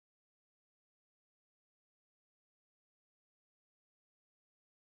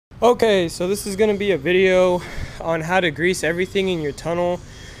Okay, so this is going to be a video on how to grease everything in your tunnel.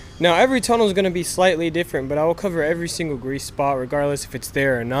 Now every tunnel is going to be slightly different, but I will cover every single grease spot regardless if it's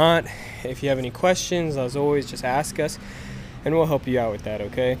there or not. If you have any questions, as always, just ask us and we'll help you out with that,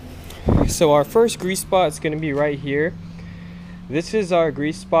 okay? So our first grease spot is going to be right here. This is our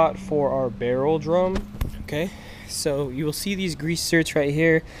grease spot for our barrel drum, okay? So you will see these grease zerks right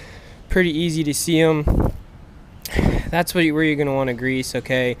here. Pretty easy to see them. That's where you're going to want to grease,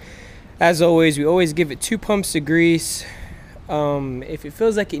 okay? As always, we always give it 2 pumps of grease. If it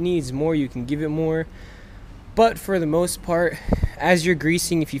feels like it needs more, you can give it more. But for the most part, as you're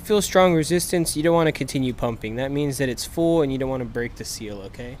greasing, if you feel strong resistance, you don't want to continue pumping. That means that it's full and you don't want to break the seal,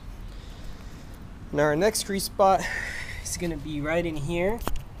 okay? Now our next grease spot is going to be right in here,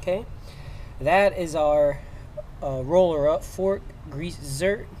 okay? That is our roller up fork grease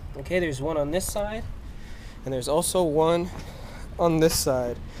zert. Okay, there's one on this side. And there's also one on this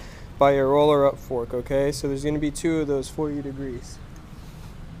side by your roller up fork, okay? So there's going to be 2 of those for you to grease.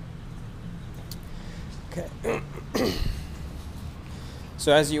 Okay.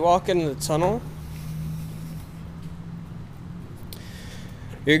 So as you walk into the tunnel,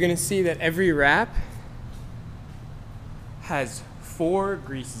 you're going to see that every wrap has 4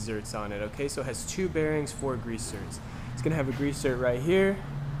 grease zerts on it, okay? So it has 2 bearings, 4 grease zerts. It's going to have a grease zert right here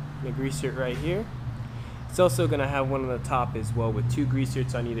and a grease zert right here. It's also going to have one on the top as well with 2 grease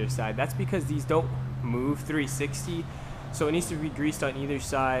zerts on either side. That's because these don't move 360, so it needs to be greased on either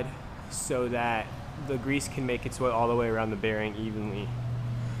side so that the grease can make its way all the way around the bearing evenly.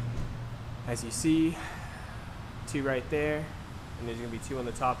 As you see, 2 right there, and there's going to be 2 on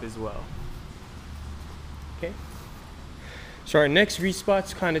the top as well. Okay. So our next grease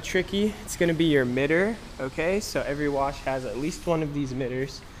spot's kind of tricky. It's going to be your mitter, okay? So every wash has at least one of these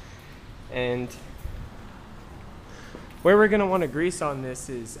mitters, and where we're going to want to grease on this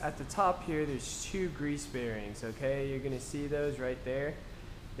is at the top here. There's 2 grease bearings, okay? You're going to see those right there.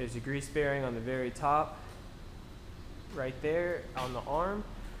 There's a grease bearing on the very top right there on the arm,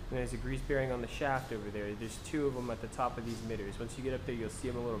 and there's a grease bearing on the shaft over there. There's 2 of them at the top of these mitters. Once you get up there, you'll see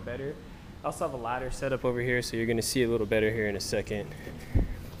them a little better. I also have a ladder set up over here, so you're going to see a little better here in a second.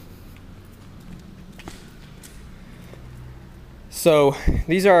 So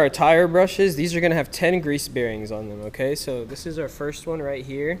these are our tire brushes. These are going to have 10 grease bearings on them, okay? So this is our first one right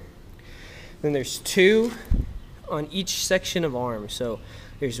here. Then there's 2 on each section of arm. So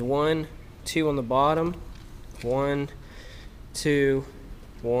there's 1, 2 on the bottom, 1, 2,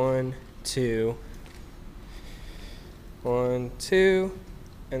 1, 2, 1, 2,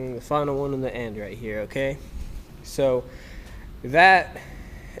 and then the final one on the end right here, okay? So that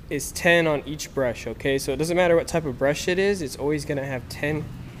is 10 on each brush, okay? So it doesn't matter what type of brush it is, it's always going to have 10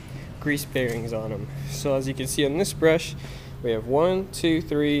 grease bearings on them. So as you can see on this brush, we have 1, 2,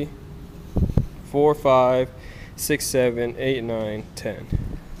 3, 4, 5, 6, 7, 8, 9, 10,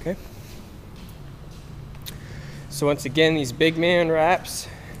 okay? So once again, these big man wraps,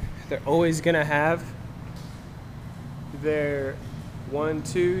 they're always going to have their 1,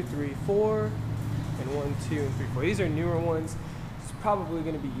 2, 3, 4, and 1, 2, and 3, 4. These are newer ones. It's probably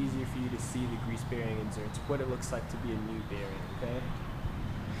going to be easier for you to see the grease bearing inserts, what it looks like to be a new bearing, okay?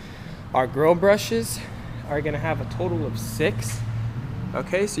 Our grill brushes are going to have a total of 6.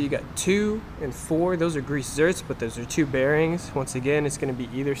 Okay, so you got 2 and 4. Those are grease zerts, but those are 2 bearings. Once again, it's going to be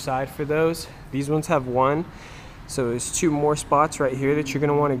either side for those. These ones have 1. So there's 2 more spots right here that you're going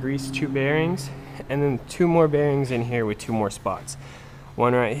to want to grease 2 bearings, and then 2 more bearings in here with 2 more spots.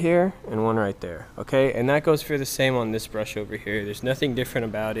 1 right here and 1 right there, okay? And that goes for the same on this brush over here. There's nothing different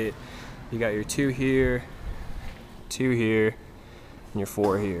about it. You got your 2 here, 2 here, and your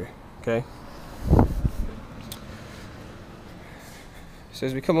 4 here, okay? So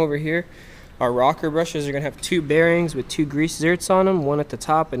as we come over here, our rocker brushes are going to have 2 bearings with 2 grease zerts on them, 1 at the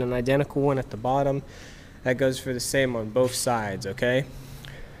top and an identical one at the bottom. That goes for the same on both sides, okay?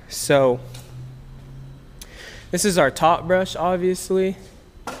 So this is our top brush, obviously.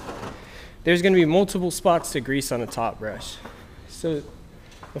 There's going to be multiple spots to grease on the top brush. So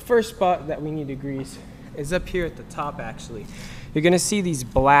the first spot that we need to grease is up here at the top, actually. You're going to see these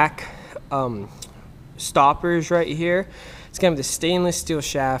black stoppers right here. It's going to have the stainless steel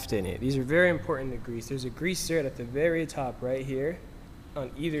shaft in it. These are very important to grease. There's a grease zert at the very top right here on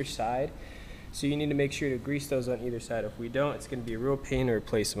either side. So you need to make sure to grease those on either side. If we don't, it's going to be a real pain to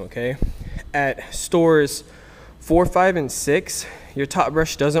replace them, okay? At stores 4, 5, and 6, your top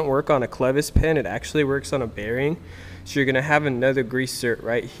brush doesn't work on a clevis pen. It actually works on a bearing. So you're going to have another grease zert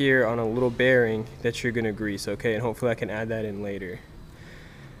right here on a little bearing that you're going to grease, okay? And hopefully I can add that in later.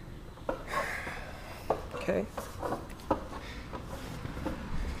 Okay.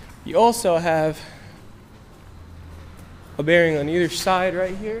 You also have a bearing on either side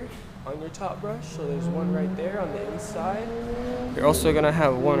right here on your top brush. So there's one right there on the inside. You're also gonna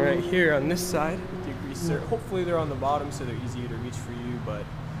have one right here on this side with your greaser. Hopefully they're on the bottom so they're easier to reach for you, but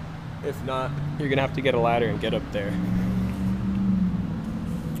if not, you're gonna have to get a ladder and get up there.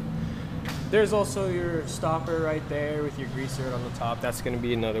 There's also your stopper right there with your greaser on the top. That's gonna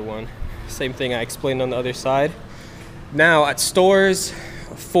be another one. Same thing I explained on the other side. Now at stores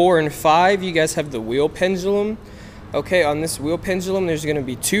 4 and 5, you guys have the wheel pendulum. Okay, on this wheel pendulum, there's gonna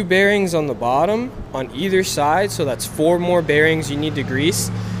be 2 bearings on the bottom on either side, so that's 4 more bearings you need to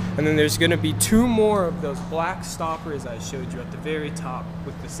grease. And then there's gonna be 2 more of those black stoppers I showed you at the very top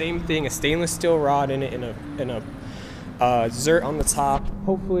with the same thing, a stainless steel rod in it and a zert on the top.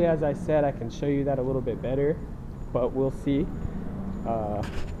 Hopefully, as I said, I can show you that a little bit better, but we'll see.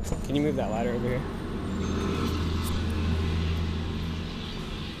 Can you move that ladder over here?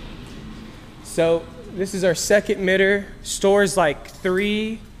 So this is our second mitter. Stores like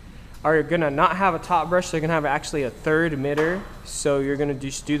 3 are gonna not have a top brush. They're gonna have actually a third mitter. So you're gonna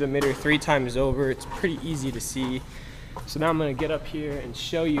just do the mitter 3 times over. It's pretty easy to see. So now I'm gonna get up here and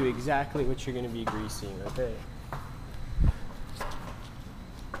show you exactly what you're gonna be greasing, okay?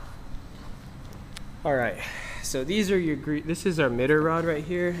 All right, so these are your this is our mitter rod right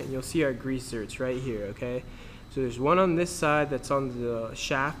here, and you'll see our greasers right here, okay? So there's one on this side that's on the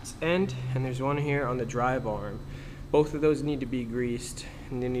shaft end, and there's one here on the drive arm. Both of those need to be greased,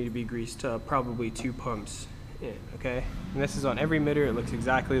 and they need to be greased probably 2 pumps in, okay? And this is on every mitter. It looks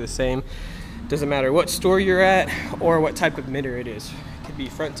exactly the same. Doesn't matter what store you're at or what type of mitter it is. It could be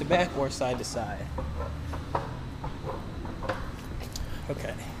front to back or side to side.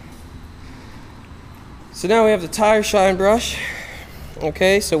 Okay. So now we have the tire shine brush.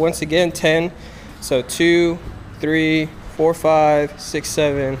 Okay, so once again 10. So 2, 3, 4, 5, 6,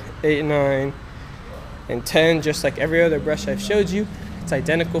 7, 8, 9, and 10, just like every other brush I've showed you. It's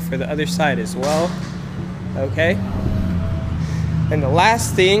identical for the other side as well. Okay. And the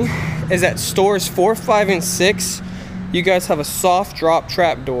last thing is at stores 4, 5, and 6, you guys have a soft drop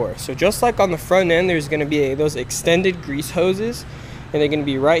trap door. So just like on the front end, there's gonna be those extended grease hoses, and they're gonna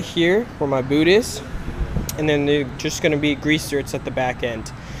be right here where my boot is. And then they're just gonna be grease zerts at the back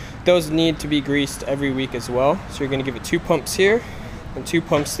end. Those need to be greased every week as well. So you're gonna give it 2 pumps here and 2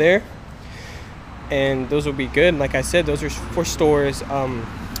 pumps there. And those will be good. Like I said, those are for stores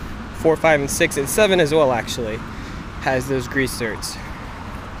 4, 5, and 6, and 7 as well actually has those grease zerts.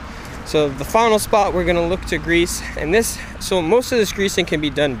 So the final spot we're gonna look to grease, and so most of this greasing can be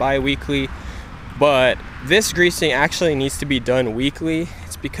done bi-weekly, but this greasing actually needs to be done weekly.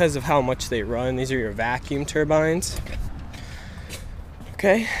 It's because of how much they run. These are your vacuum turbines.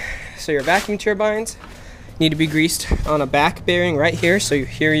 Okay, so your vacuum turbines need to be greased on a back bearing right here. So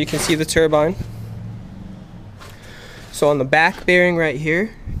here you can see the turbine. So on the back bearing right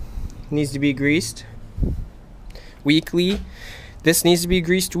here, it needs to be greased weekly. This needs to be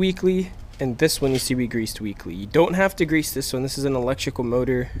greased weekly, and this one needs to be greased weekly. You don't have to grease this one. This is an electrical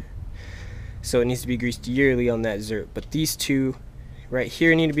motor, so it needs to be greased yearly on that zert. But these 2 right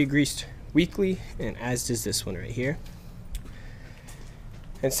here need to be greased weekly, and as does this one right here.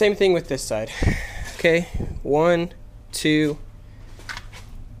 And same thing with this side. Okay, 1, 2,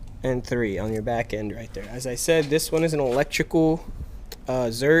 and 3 on your back end right there. As I said, this one is an electrical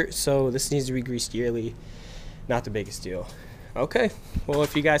zert, so this needs to be greased yearly. Not the biggest deal. Okay, well,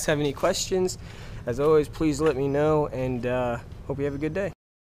 if you guys have any questions, as always, please let me know, and hope you have a good day.